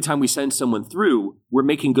 every time we send someone through, we're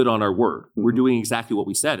making good on our word. We're doing exactly what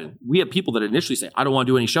we said. And we have people that initially say, I don't want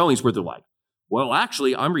to do any showings, where they're like, well,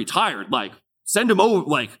 actually, I'm retired. Like, send them over,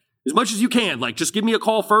 like, as much as you can. Like, just give me a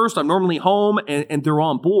call first. I'm normally home. And they're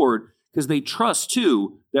on board because they trust,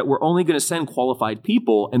 too, that we're only going to send qualified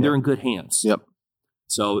people and they're in good hands. Yep.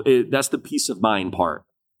 So that's the peace of mind part.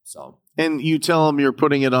 So, and you tell them you're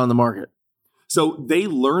putting it on the market. So they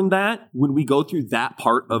learn that when we go through that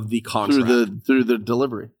part of the contract. Through the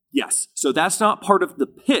delivery. Yes. So that's not part of the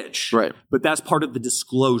pitch, right? But that's part of the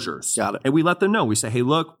disclosures. Got it. And we let them know. We say, hey,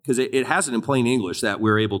 look, because it has it in plain English that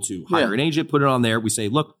we're able to hire an agent, put it on there. We say,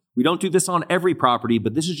 look, we don't do this on every property,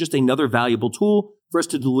 but this is just another valuable tool for us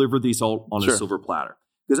to deliver these all on a silver platter.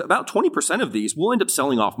 Because about 20% of these will end up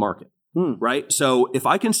selling off market, right? So if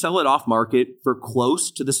I can sell it off market for close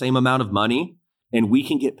to the same amount of money and we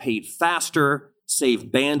can get paid faster, save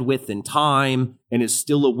bandwidth and time, and it's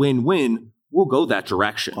still a win-win, we'll go that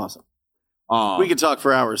direction. Awesome. We could talk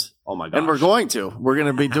for hours. Oh, my gosh. And we're going to. We're going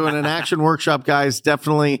to be doing an action workshop, guys.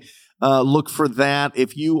 Definitely look for that.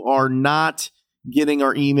 If you are not getting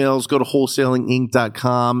our emails, go to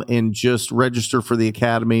wholesalinginc.com and just register for the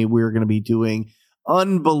Academy. We're going to be doing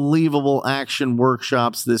unbelievable action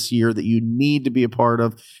workshops this year that you need to be a part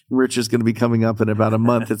of. Rich is going to be coming up in about a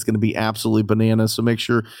month. It's going to be absolutely bananas. So make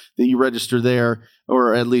sure that you register there,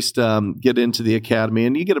 or at least get into the Academy,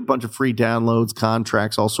 and you get a bunch of free downloads,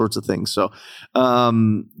 contracts, all sorts of things. So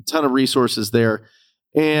ton of resources there.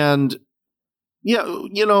 And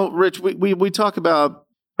Rich, we talk about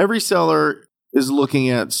every seller is looking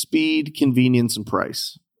at speed, convenience, and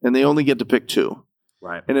price, and they only get to pick 2.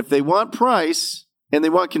 Right. And if they want price and they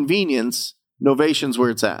want convenience, Novations where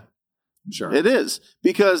it's at. Sure. It is.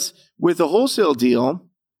 Because with a wholesale deal,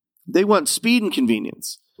 they want speed and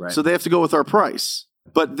convenience. Right. So they have to go with our price.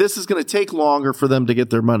 But this is going to take longer for them to get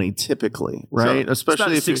their money, typically, right? Sure.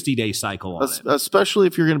 Especially it's about a 60-day cycle on it. Especially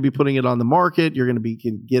if you're going to be putting it on the market, you're going to be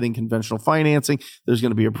getting conventional financing. There's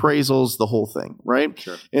going to be appraisals, the whole thing, right?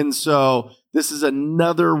 Sure. And so this is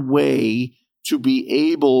another way to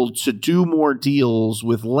be able to do more deals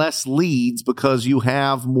with less leads because you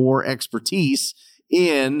have more expertise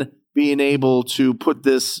in being able to put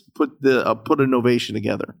a novation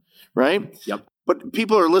together, right? Yep. But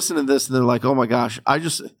people are listening to this and they're like, oh my gosh, I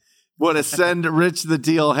just want to send Rich the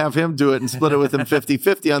deal, have him do it and split it with him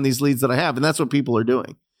 50-50 on these leads that I have. And that's what people are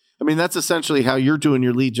doing. I mean, that's essentially how you're doing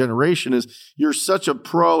your lead generation. Is you're such a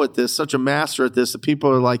pro at this, such a master at this, that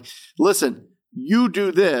people are like, listen, you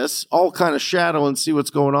do this, I'll kind of shadow and see what's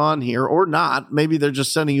going on here, or not. Maybe they're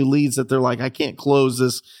just sending you leads that they're like, I can't close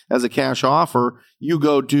this as a cash offer. You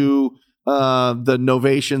go do the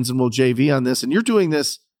Novations and we'll JV on this. And you're doing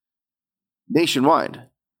this nationwide.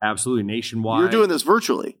 Absolutely, nationwide. You're doing this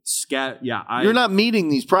virtually. You're not meeting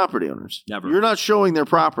these property owners. Never. You're not showing their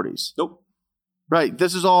properties. Nope. Right.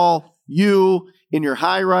 This is all you in your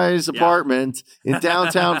high-rise apartment in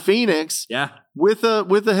downtown Phoenix. Yeah. With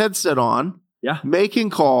a headset on. Yeah.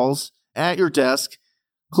 Making calls at your desk,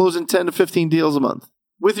 closing 10 to 15 deals a month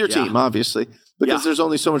with your team, obviously, because there's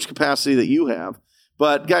only so much capacity that you have.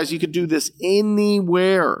 But guys, you could do this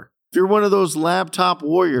anywhere. If you're one of those laptop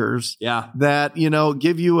warriors that,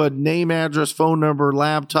 give you a name, address, phone number,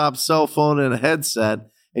 laptop, cell phone, and a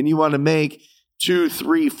headset, and you want to make 2,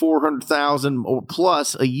 3, 400,000 or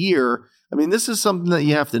plus a year, I mean, this is something that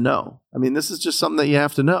you have to know. I mean, this is just something that you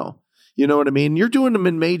have to know. You know what I mean? You're doing them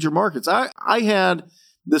in major markets. I had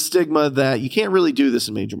the stigma that you can't really do this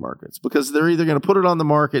in major markets because they're either going to put it on the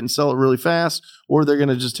market and sell it really fast, or they're going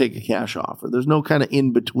to just take a cash offer. There's no kind of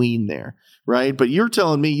in between there, right? But you're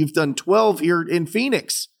telling me you've done 12 here in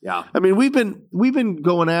Phoenix. Yeah. I mean, we've been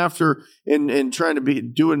going after and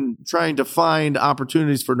trying to find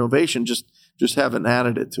opportunities for Novation. Just haven't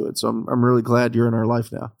added it to it. So I'm really glad you're in our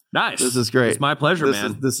life now. Nice. This is great. It's my pleasure,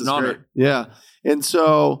 man. This is an honor. great. Yeah. And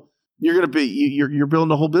so you're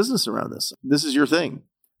building a whole business around this. This is your thing.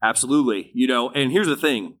 Absolutely. And here's the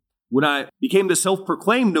thing. When I became the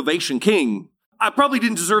self-proclaimed Novation King, I probably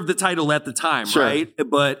didn't deserve the title at the time, Sure. right?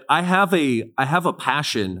 But I have a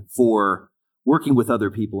passion for working with other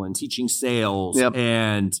people and teaching sales. Yep.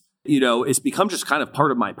 And, it's become just kind of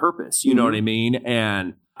part of my purpose. You know what I mean?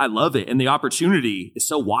 And I love it. And the opportunity is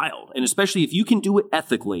so wild. And especially if you can do it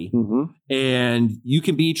ethically and you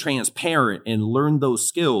can be transparent and learn those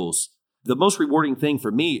skills. The most rewarding thing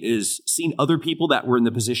for me is seeing other people that were in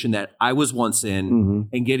the position that I was once in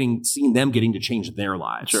and seeing them getting to change their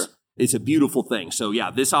lives. Sure. It's a beautiful thing. So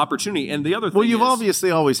yeah, this opportunity. And the other thing Well, you've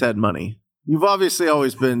obviously always had money. You've obviously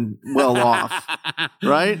always been well off,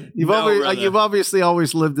 right? You've obviously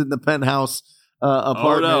always lived in the penthouse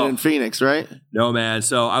apartment in Phoenix, right? No, man.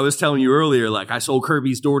 So I was telling you earlier, like I sold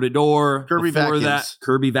Kirby's door to door. Kirby Before Vacuums. that,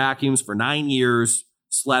 Kirby Vacuums for 9 years,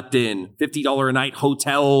 slept in $50 a night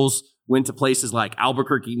hotels, went to places like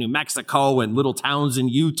Albuquerque, New Mexico, and little towns in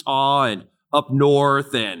Utah and up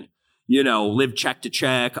north, and lived check to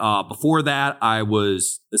check. Before that, I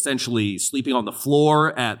was essentially sleeping on the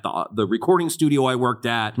floor at the recording studio I worked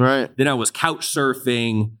at. Right. Then I was couch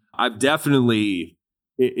surfing.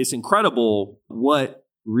 It's incredible what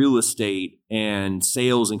real estate and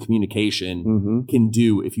sales and communication can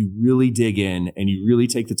do if you really dig in and you really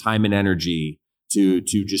take the time and energy to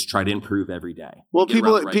just try to improve every day. Well,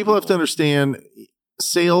 people have to understand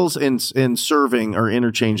sales and serving are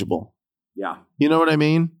interchangeable. Yeah. You know what I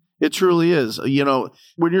mean? It truly is.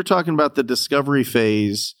 When you're talking about the discovery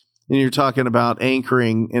phase and you're talking about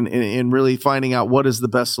anchoring and really finding out what is the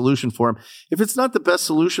best solution for them, if it's not the best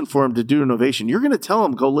solution for them to do innovation, you're going to tell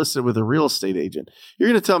them, go list it with a real estate agent. You're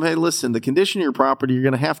going to tell them, hey, listen, the condition of your property, you're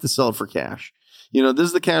going to have to sell it for cash. This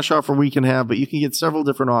is the cash offer we can have, but you can get several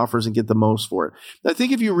different offers and get the most for it. I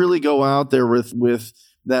think if you really go out there with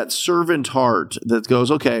that servant heart that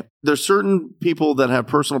goes, okay, there's certain people that have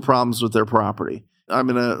personal problems with their property. I'm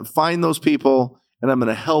going to find those people and I'm going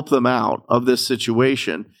to help them out of this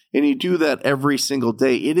situation. And you do that every single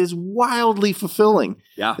day. It is wildly fulfilling.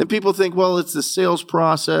 Yeah. And people think, well, it's the sales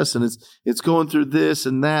process and it's going through this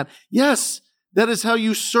and that. Yes, that is how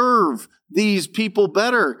you serve these people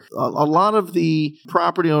better. A lot of the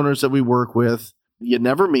property owners that we work with, you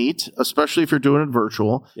never meet, especially if you're doing it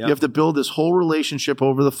virtual. Yep. You have to build this whole relationship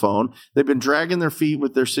over the phone. They've been dragging their feet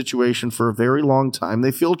with their situation for a very long time.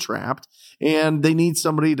 They feel trapped and they need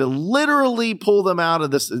somebody to literally pull them out of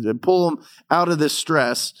this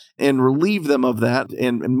stress and relieve them of that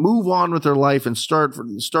and move on with their life and start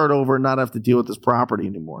over and not have to deal with this property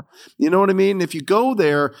anymore. You know what I mean? If you go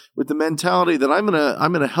there with the mentality that I'm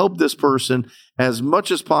going to help this person as much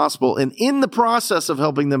as possible, and in the process of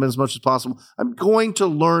helping them as much as possible, I'm going to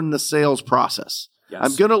learn the sales process. Yes.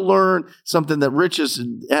 I'm going to learn something that Rich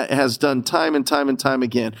has done time and time and time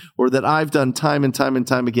again, or that I've done time and time and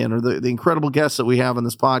time again, or the incredible guests that we have on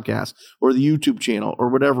this podcast, or the YouTube channel, or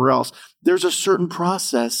whatever else. There's a certain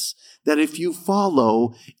process that if you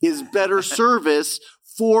follow is better service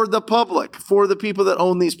for the public, for the people that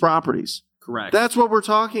own these properties. Correct. That's what we're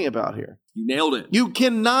talking about here. You nailed it. You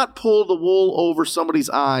cannot pull the wool over somebody's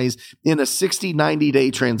eyes in a 60,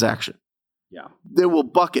 90-day transaction. Yeah. They will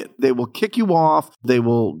bucket. They will kick you off. They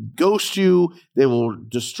will ghost you. They will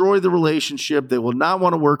destroy the relationship. They will not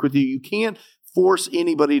want to work with you. You can't force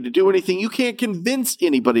anybody to do anything. You can't convince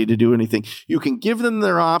anybody to do anything. You can give them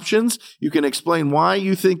their options. You can explain why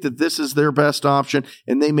you think that this is their best option,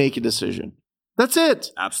 and they make a decision. That's it.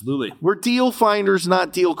 Absolutely. We're deal finders,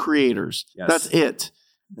 not deal creators. Yes. That's it.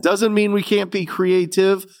 Doesn't mean we can't be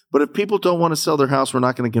creative, but if people don't want to sell their house, we're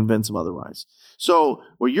not going to convince them otherwise. So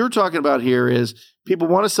what you're talking about here is people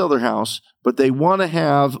want to sell their house, but they want to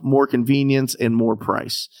have more convenience and more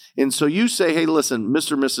price. And so you say, hey, listen,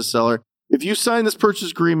 Mr. and Mrs. Seller, if you sign this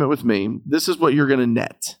purchase agreement with me, this is what you're going to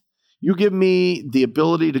net. You give me the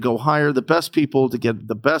ability to go hire the best people to get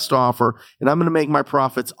the best offer, and I'm going to make my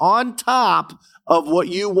profits on top of what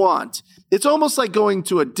you want. It's almost like going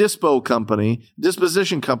to a disposition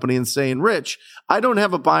company and saying, Rich, I don't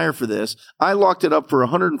have a buyer for this. I locked it up for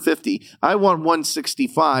 150. I want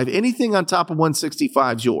 165. Anything on top of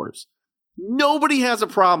 165 is yours. Nobody has a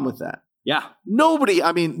problem with that. Yeah. Nobody.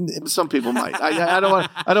 I mean, some people might. I don't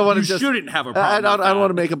want. I don't want to. You shouldn't have a problem. I don't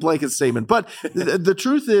want to make a blanket statement, but the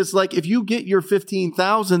truth is, like, if you get your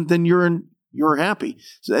 15,000, then you're happy,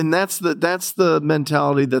 and that's the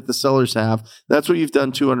mentality that the sellers have. That's what you've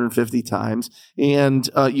done 250 times, and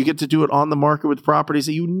you get to do it on the market with properties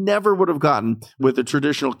that you never would have gotten with a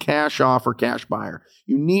traditional cash offer cash buyer.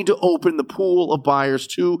 You need to open the pool of buyers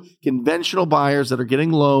to conventional buyers that are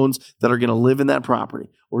getting loans that are going to live in that property,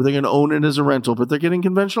 or they're going to own it as a rental, but they're getting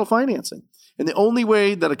conventional financing. And the only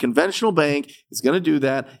way that a conventional bank is going to do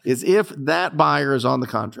that is if that buyer is on the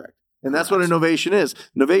contract. And that's what a novation is.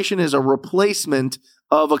 Novation is a replacement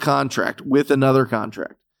of a contract with another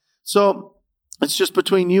contract. So it's just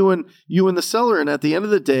between you and the seller. And at the end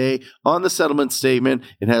of the day, on the settlement statement,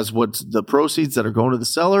 it has what's the proceeds that are going to the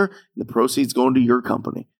seller and the proceeds going to your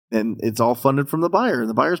company. And it's all funded from the buyer and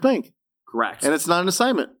the buyer's bank. Correct. And it's not an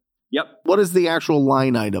assignment. Yep. What is the actual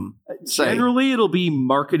line item say? Generally, it'll be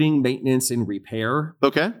marketing, maintenance, and repair.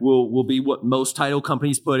 Okay. Will be what most title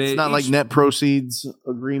companies put in. It's not like net proceeds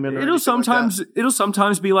agreement. Or it'll sometimes like it'll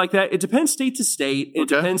sometimes be like that. It depends state to state. It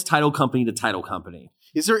depends title company to title company.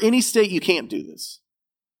 Is there any state you can't do this?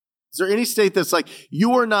 Is there any state that's like,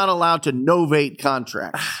 you are not allowed to novate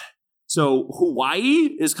contracts? So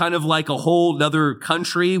Hawaii is kind of like a whole nother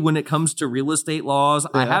country when it comes to real estate laws.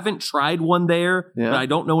 Yeah. I haven't tried one there, but I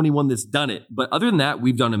don't know anyone that's done it. But other than that,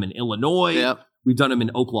 we've done them in Illinois. Yep. We've done them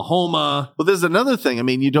in Oklahoma. Well, there's another thing. I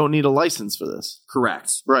mean, you don't need a license for this.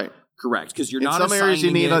 Correct. Right. Correct. Because you're in not some areas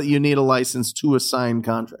you need a license to assign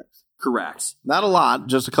contracts. Correct. Not a lot,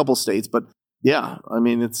 just a couple states, but yeah, I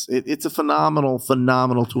mean, it's a phenomenal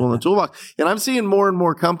tool in the toolbox. And I'm seeing more and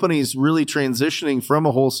more companies really transitioning from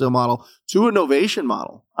a wholesale model to a novation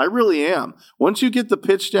model. I really am. Once you get the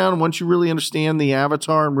pitch down, once you really understand the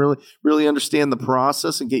avatar and really understand the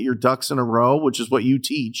process and get your ducks in a row, which is what you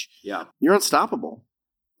teach, you're unstoppable.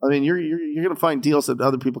 I mean, you're going to find deals that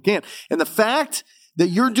other people can't. And the fact that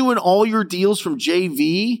you're doing all your deals from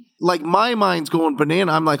JV, like my mind's going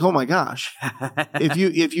banana. I'm like, oh my gosh,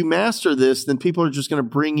 if you master this, then people are just going to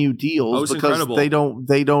bring you deals because they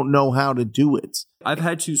don't know how to do it. I've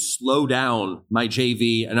had to slow down my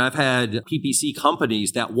JV, and I've had PPC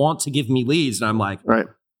companies that want to give me leads, and I'm like, right,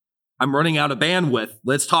 I'm running out of bandwidth.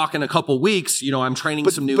 Let's talk in a couple weeks. I'm training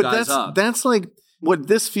some new guys up. That's like what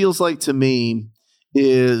this feels like to me.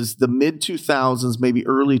 Is the mid 2000s, maybe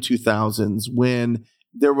early 2000s, when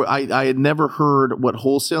I had never heard what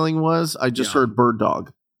wholesaling was. I just heard bird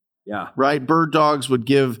dog. Yeah. Right. Bird dogs would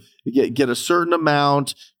get a certain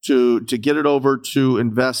amount to get it over to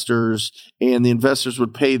investors, and the investors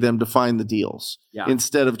would pay them to find the deals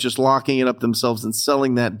instead of just locking it up themselves and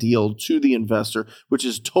selling that deal to the investor, which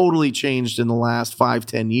has totally changed in the last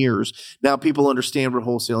 5-10 years. Now people understand what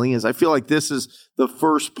wholesaling is. I feel like this is the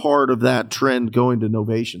first part of that trend going to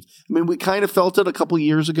novations. I mean, we kind of felt it a couple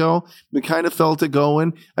years ago. We kind of felt it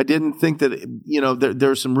going. I didn't think that, there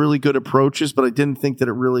were some really good approaches, but I didn't think that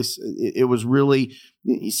it was really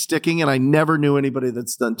sticking. And I never knew anybody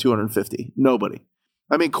that's done 250. Nobody.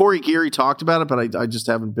 I mean, Corey Geary talked about it, but I just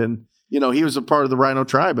haven't been, he was a part of the Rhino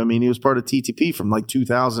tribe. I mean, he was part of TTP from like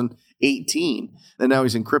 2018, and now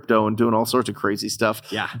he's in crypto and doing all sorts of crazy stuff.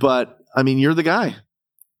 Yeah. But I mean, you're the guy.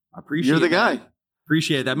 I appreciate You're the that. guy.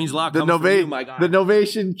 Appreciate it. That means a lot. From you, my guy. The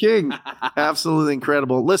Novation King. Absolutely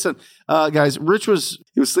incredible. Listen, guys, Rich was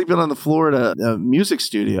sleeping on the floor at a music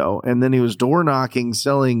studio, and then he was door knocking,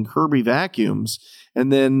 selling Kirby vacuums,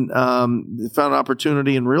 and then found an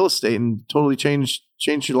opportunity in real estate and totally changed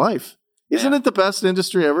your life. Isn't it the best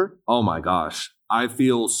industry ever? Oh my gosh. I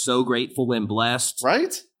feel so grateful and blessed.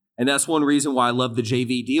 Right? And that's one reason why I love the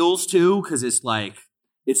JV deals too, because it's like,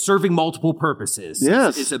 it's serving multiple purposes.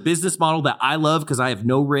 Yes. It's a business model that I love because I have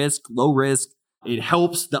no risk, low risk. It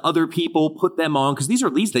helps the other people, put them on, because these are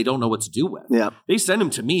leads they don't know what to do with. Yeah. They send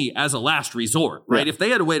them to me as a last resort, right? Yeah. If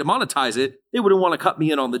they had a way to monetize it, they wouldn't want to cut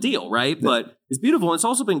me in on the deal, right? Yeah. But it's beautiful. And it's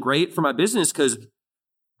also been great for my business because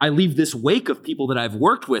I leave this wake of people that I've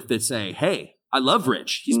worked with that say, hey, I love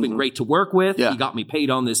Rich. He's been great to work with. Yeah. He got me paid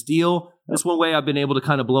on this deal. That's one way I've been able to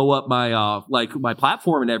kind of blow up my my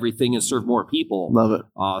platform and everything and serve more people. Love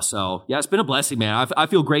it. So yeah, it's been a blessing, man. I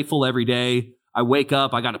feel grateful every day. I wake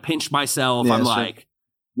up, I got to pinch myself. Yeah, I'm like,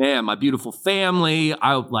 man, my beautiful family.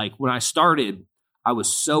 When I started, I was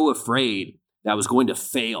so afraid that I was going to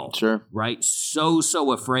fail. Sure. Right. So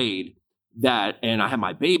afraid that, and I had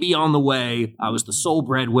my baby on the way. I was the sole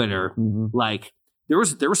breadwinner. Mm-hmm. Like there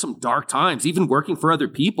were some dark times, even working for other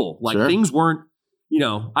people. Like things weren't,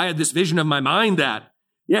 I had this vision of my mind that,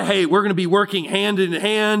 yeah, hey, we're going to be working hand in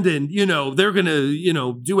hand and, they're going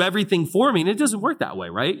to, do everything for me. And it doesn't work that way,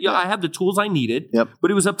 right? Yeah, I have the tools I needed, but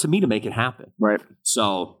it was up to me to make it happen. Right.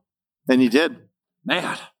 So. And you did.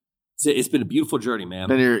 Man, it's been a beautiful journey, man.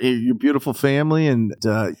 And your beautiful family, and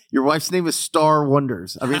your wife's name is Star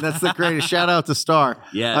Wonders. I mean, that's the greatest. Shout out to Star.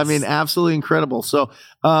 Yes. I mean, absolutely incredible. So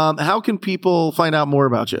how can people find out more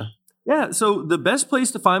about you? Yeah, so the best place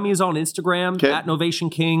to find me is on Instagram, at Novation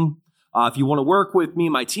King. If you want to work with me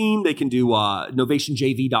and my team, they can do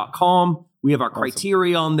novationjv.com. We have our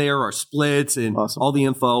criteria on there, our splits, and all the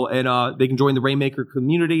info. And they can join the Rainmaker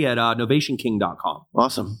community at novationking.com.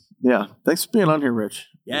 Awesome. Yeah. Thanks for being on here, Rich.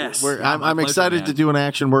 Yes. I'm excited to do an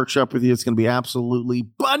action workshop with you. It's going to be absolutely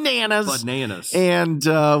bananas. And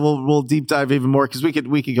we'll deep dive even more because we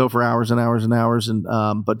could go for hours and hours and hours.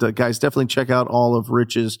 But guys, definitely check out all of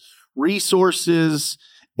Rich's resources.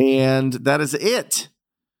 And that is it.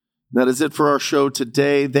 That is it for our show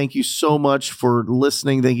today. Thank you so much for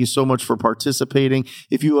listening. Thank you so much for participating.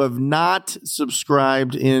 If you have not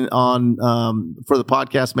subscribed for the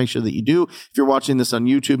podcast, make sure that you do. If you're watching this on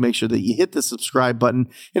YouTube, make sure that you hit the subscribe button.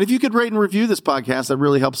 And if you could rate and review this podcast, that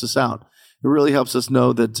really helps us out. It really helps us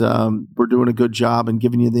know that we're doing a good job and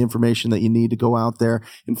giving you the information that you need to go out there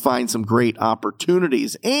and find some great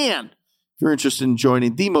opportunities. And if you're interested in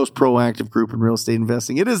joining the most proactive group in real estate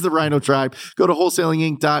investing, it is the Rhino Tribe. Go to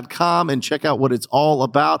wholesalinginc.com and check out what it's all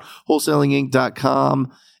about.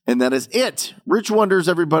 Wholesalinginc.com. And that is it. Rich Wonders,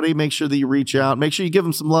 everybody. Make sure that you reach out. Make sure you give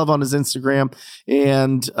him some love on his Instagram.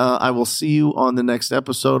 And I will see you on the next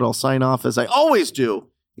episode. I'll sign off as I always do,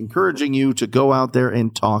 encouraging you to go out there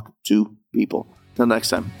and talk to people. Till next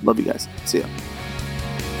time. Love you guys. See ya.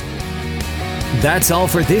 That's all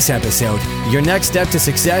for this episode. Your next step to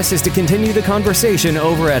success is to continue the conversation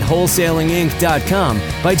over at wholesalinginc.com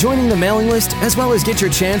by joining the mailing list, as well as get your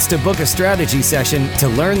chance to book a strategy session to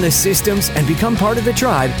learn the systems and become part of the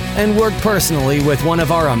tribe and work personally with one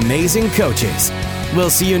of our amazing coaches. We'll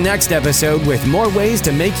see you next episode with more ways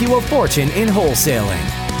to make you a fortune in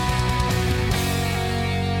wholesaling.